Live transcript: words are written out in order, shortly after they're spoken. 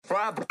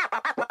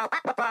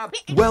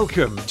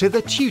Welcome to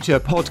the Tutor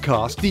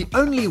Podcast, the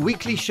only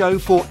weekly show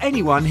for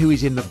anyone who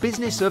is in the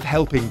business of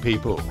helping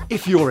people.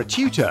 If you're a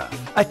tutor,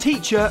 a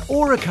teacher,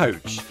 or a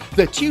coach,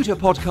 the Tutor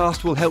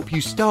Podcast will help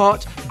you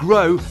start,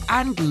 grow,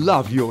 and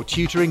love your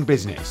tutoring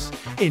business.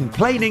 In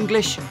plain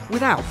English,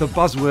 without the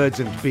buzzwords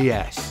and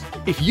BS.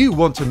 If you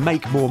want to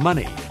make more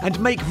money and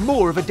make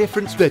more of a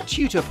difference, the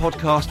Tutor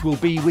Podcast will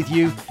be with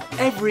you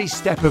every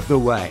step of the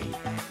way.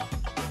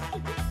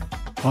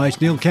 Hi,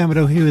 it's Neil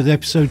Camado here with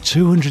episode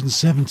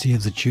 270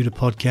 of the Tutor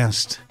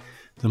Podcast,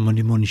 the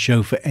Monday morning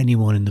show for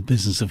anyone in the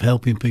business of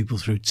helping people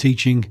through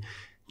teaching,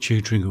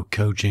 tutoring or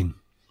coaching.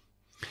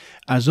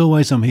 As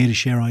always, I'm here to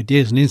share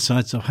ideas and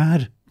insights I've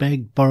had,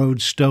 begged,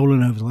 borrowed,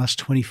 stolen over the last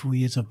 24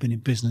 years I've been in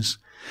business,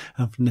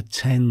 and from the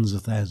tens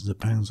of thousands of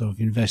pounds I've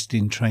invested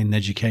in training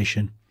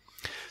education,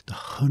 the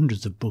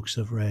hundreds of books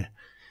I've read,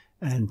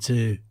 and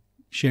to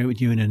share it with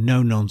you in a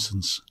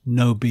no-nonsense,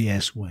 no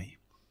BS way.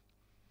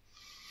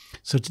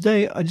 So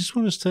today, I just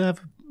want us to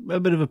have a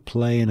bit of a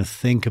play and a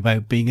think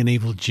about being an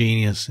evil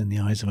genius in the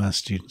eyes of our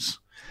students.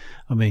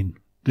 I mean,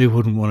 they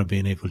wouldn't want to be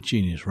an evil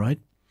genius, right?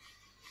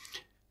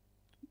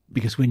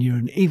 Because when you're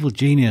an evil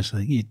genius,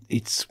 I think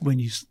it's when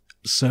you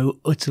so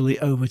utterly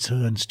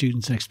overturn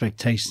students'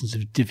 expectations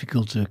of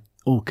difficulty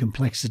or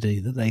complexity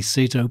that they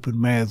sit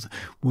open-mouthed,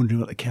 wondering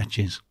what the catch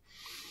is.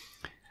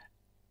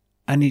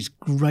 And it's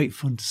great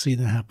fun to see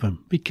that happen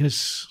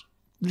because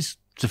it's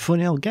a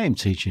funny old game,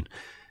 teaching.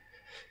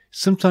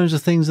 Sometimes the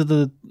things that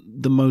are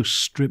the most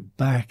stripped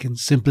back and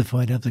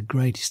simplified have the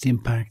greatest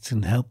impact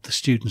and help the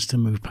students to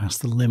move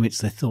past the limits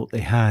they thought they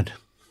had.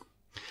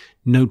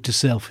 Note to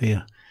self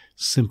here,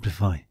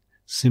 simplify,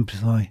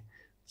 simplify,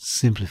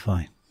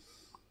 simplify.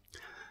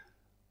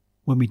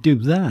 When we do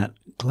that,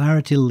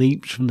 clarity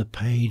leaps from the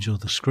page or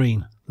the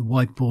screen, the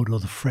whiteboard or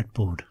the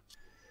fretboard.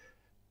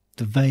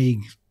 The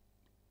vague,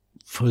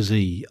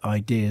 fuzzy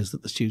ideas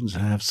that the students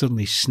have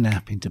suddenly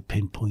snap into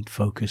pinpoint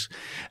focus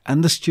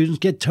and the students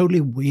get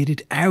totally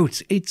weirded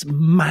out. It's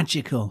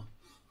magical.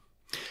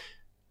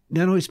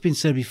 Now, I know it's been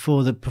said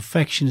before that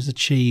perfection is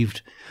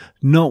achieved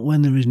not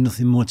when there is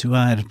nothing more to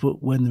add,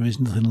 but when there is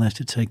nothing left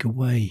to take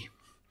away.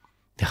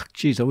 Oh,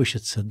 geez, I wish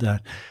I'd said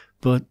that.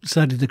 But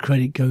sadly, the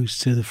credit goes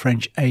to the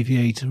French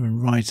aviator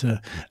and writer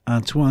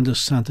Antoine de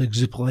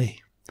Saint-Exupéry,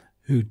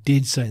 who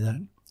did say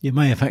that. You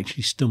may have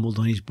actually stumbled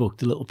on his book,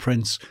 The Little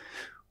Prince,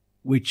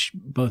 which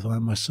both I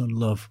and my son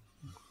love.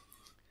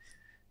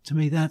 To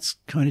me, that's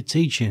kind of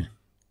teaching.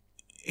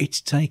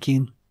 It's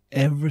taking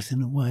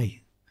everything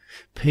away,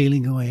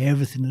 peeling away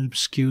everything that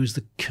obscures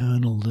the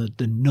kernel,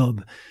 the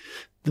nub,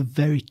 the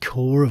very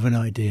core of an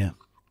idea.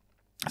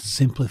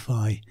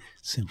 Simplify,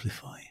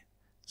 simplify,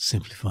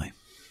 simplify.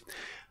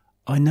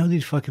 I know that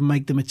if I can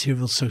make the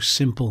material so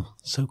simple,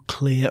 so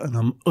clear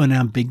and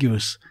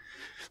unambiguous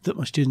that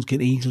my students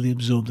can easily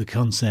absorb the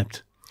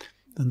concept,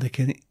 then they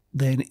can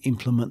then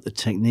implement the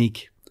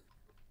technique.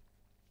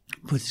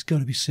 But it's got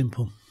to be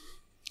simple.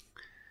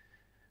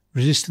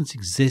 Resistance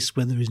exists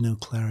when there is no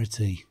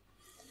clarity.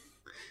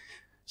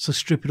 So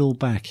strip it all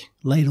back,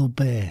 lay it all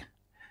bare.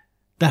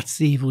 That's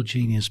the evil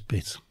genius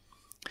bit.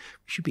 We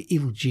should be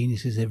evil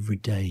geniuses every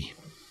day.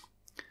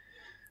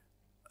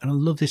 And I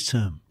love this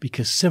term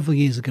because several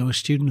years ago a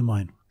student of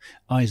mine,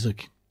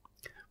 Isaac,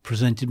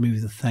 presented me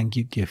with a thank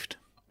you gift,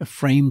 a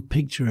framed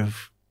picture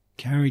of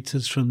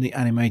characters from the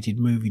animated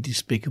movie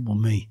Despicable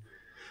Me,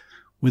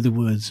 with the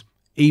words,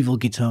 Evil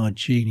Guitar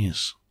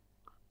Genius,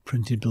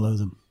 printed below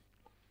them.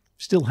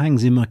 Still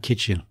hangs in my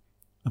kitchen,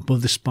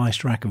 above the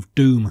spice rack of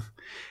doom,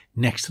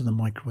 next to the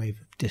microwave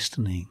of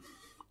destiny.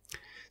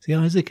 See,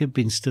 Isaac had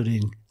been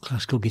studying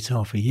classical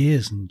guitar for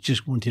years and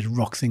just wanted to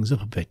rock things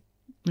up a bit,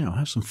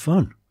 have some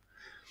fun.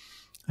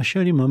 I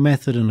showed him my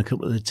method and a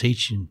couple of the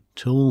teaching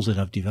tools that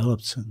I've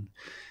developed, and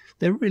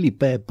they're really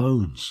bare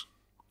bones.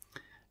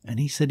 And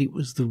he said it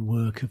was the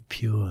work of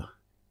pure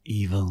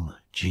evil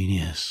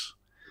genius.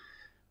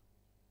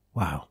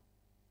 Wow.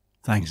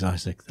 Thanks,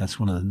 Isaac. That's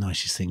one of the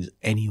nicest things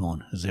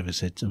anyone has ever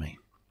said to me.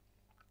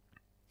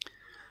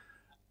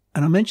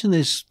 And I mention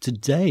this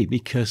today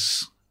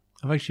because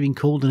I've actually been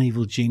called an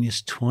evil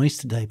genius twice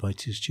today by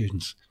two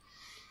students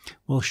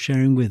while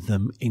sharing with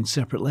them in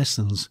separate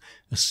lessons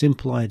a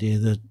simple idea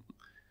that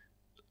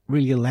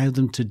really allowed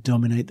them to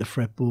dominate the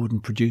fretboard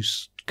and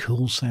produce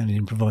cool sounding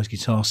improvised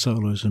guitar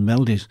solos and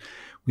melodies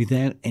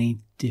without any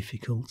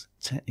difficult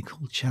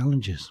technical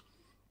challenges.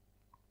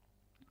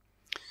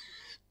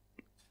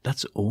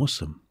 That's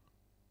awesome.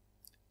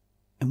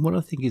 And what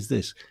I think is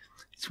this,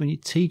 it's when your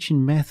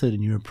teaching method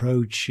and your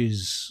approach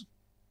is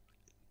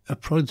a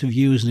product of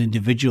you as an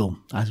individual,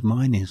 as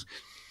mine is,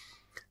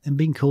 then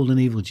being called an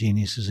evil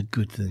genius is a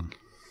good thing.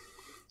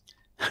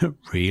 A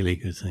really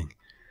good thing.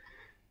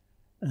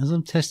 As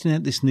I'm testing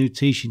out this new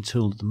teaching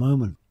tool at the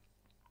moment,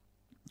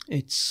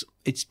 it's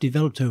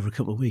developed over a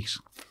couple of weeks,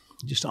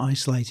 just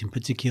isolating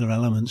particular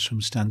elements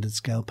from standard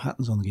scale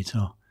patterns on the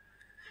guitar.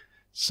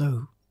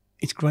 So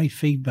it's great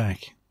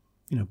feedback.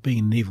 Being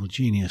an evil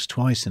genius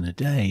twice in a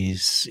day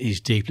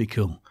is deeply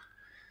cool.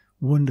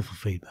 Wonderful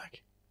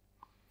feedback.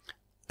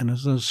 And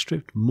as I've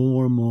stripped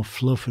more and more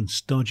fluff and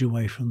stodge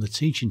away from the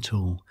teaching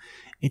tool,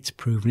 it's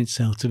proven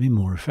itself to be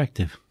more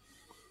effective.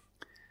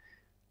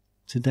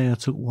 Today I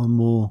took one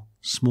more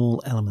small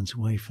element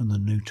away from the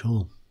new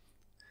tool,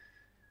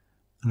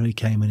 and I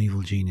became an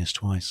evil genius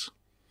twice.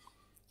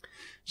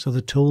 So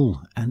the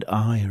tool and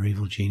I are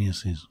evil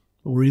geniuses,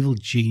 or evil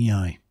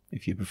genii,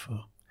 if you prefer.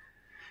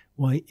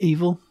 Why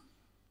evil?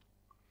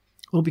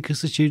 Well,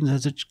 because the students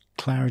had such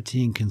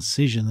clarity and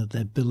concision that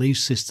their belief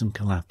system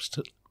collapsed,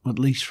 at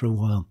least for a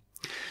while.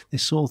 They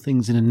saw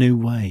things in a new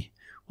way.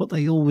 What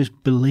they always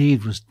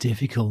believed was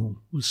difficult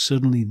was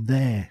suddenly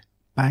there,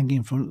 bang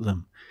in front of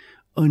them,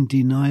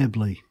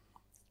 undeniably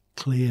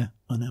clear,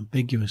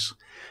 unambiguous.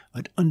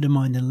 I'd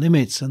undermined their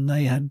limits, and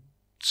they had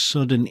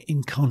sudden,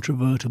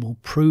 incontrovertible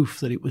proof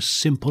that it was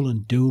simple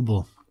and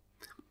doable.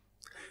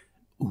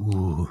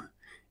 Ooh,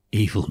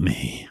 evil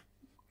me.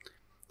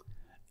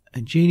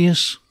 A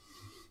genius?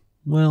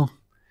 Well,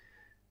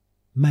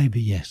 maybe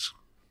yes.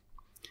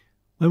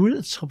 When we're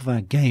at the top of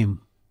our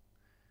game,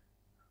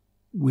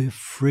 we're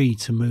free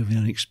to move in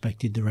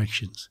unexpected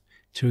directions,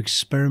 to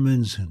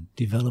experiment and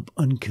develop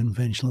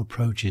unconventional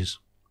approaches,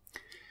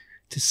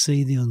 to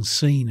see the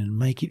unseen and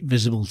make it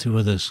visible to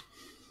others.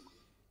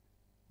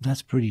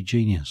 That's pretty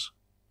genius.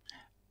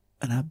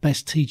 And our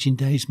best teaching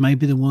days may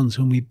be the ones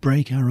when we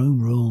break our own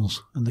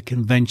rules and the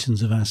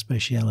conventions of our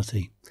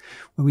speciality,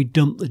 when we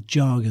dump the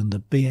jargon,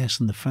 the BS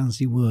and the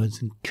fancy words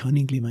and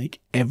cunningly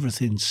make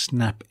everything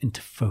snap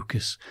into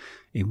focus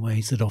in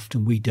ways that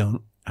often we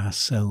don't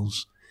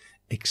ourselves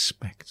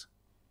expect.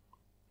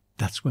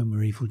 That's when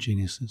we're evil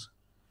geniuses.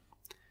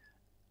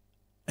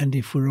 And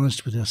if we're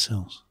honest with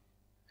ourselves,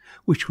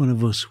 which one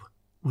of us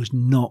was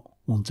not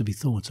one to be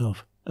thought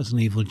of as an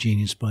evil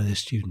genius by their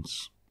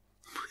students?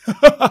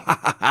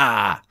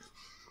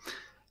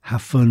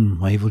 Have fun,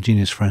 my evil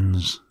genius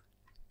friends.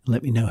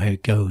 Let me know how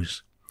it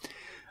goes.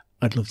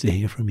 I'd love to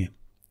hear from you,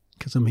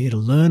 because I'm here to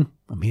learn,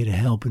 I'm here to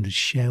help and to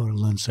share what I've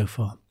learned so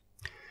far.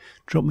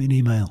 Drop me an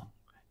email.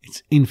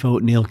 It's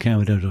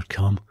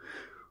info@neilcowardo.com,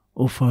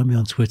 or find me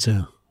on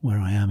Twitter, where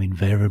I am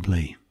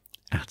invariably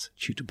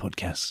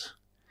 @TutorPodcast.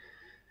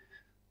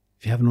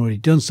 If you haven't already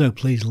done so,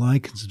 please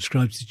like and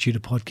subscribe to the Tutor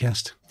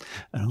Podcast,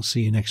 and I'll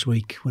see you next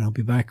week when I'll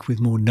be back with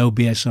more no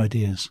BS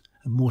ideas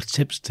and more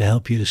tips to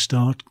help you to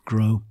start,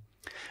 grow,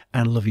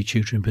 and love your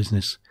tutoring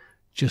business,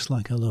 just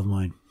like I love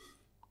mine.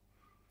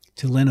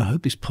 Till then, I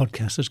hope this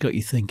podcast has got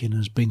you thinking and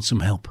has been some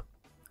help.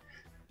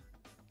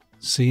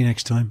 See you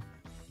next time.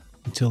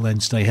 Until then,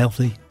 stay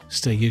healthy,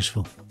 stay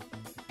useful,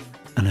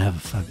 and have a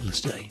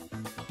fabulous day.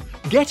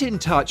 Get in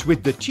touch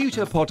with the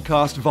Tutor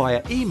Podcast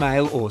via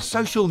email or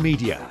social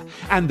media,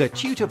 and the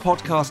Tutor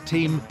Podcast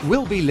team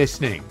will be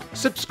listening.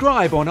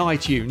 Subscribe on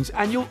iTunes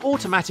and you'll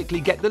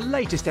automatically get the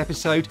latest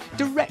episode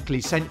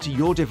directly sent to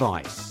your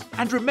device.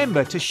 And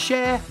remember to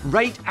share,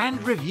 rate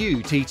and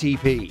review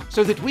TTP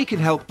so that we can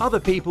help other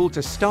people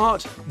to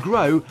start,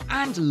 grow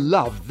and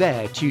love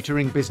their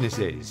tutoring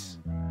businesses.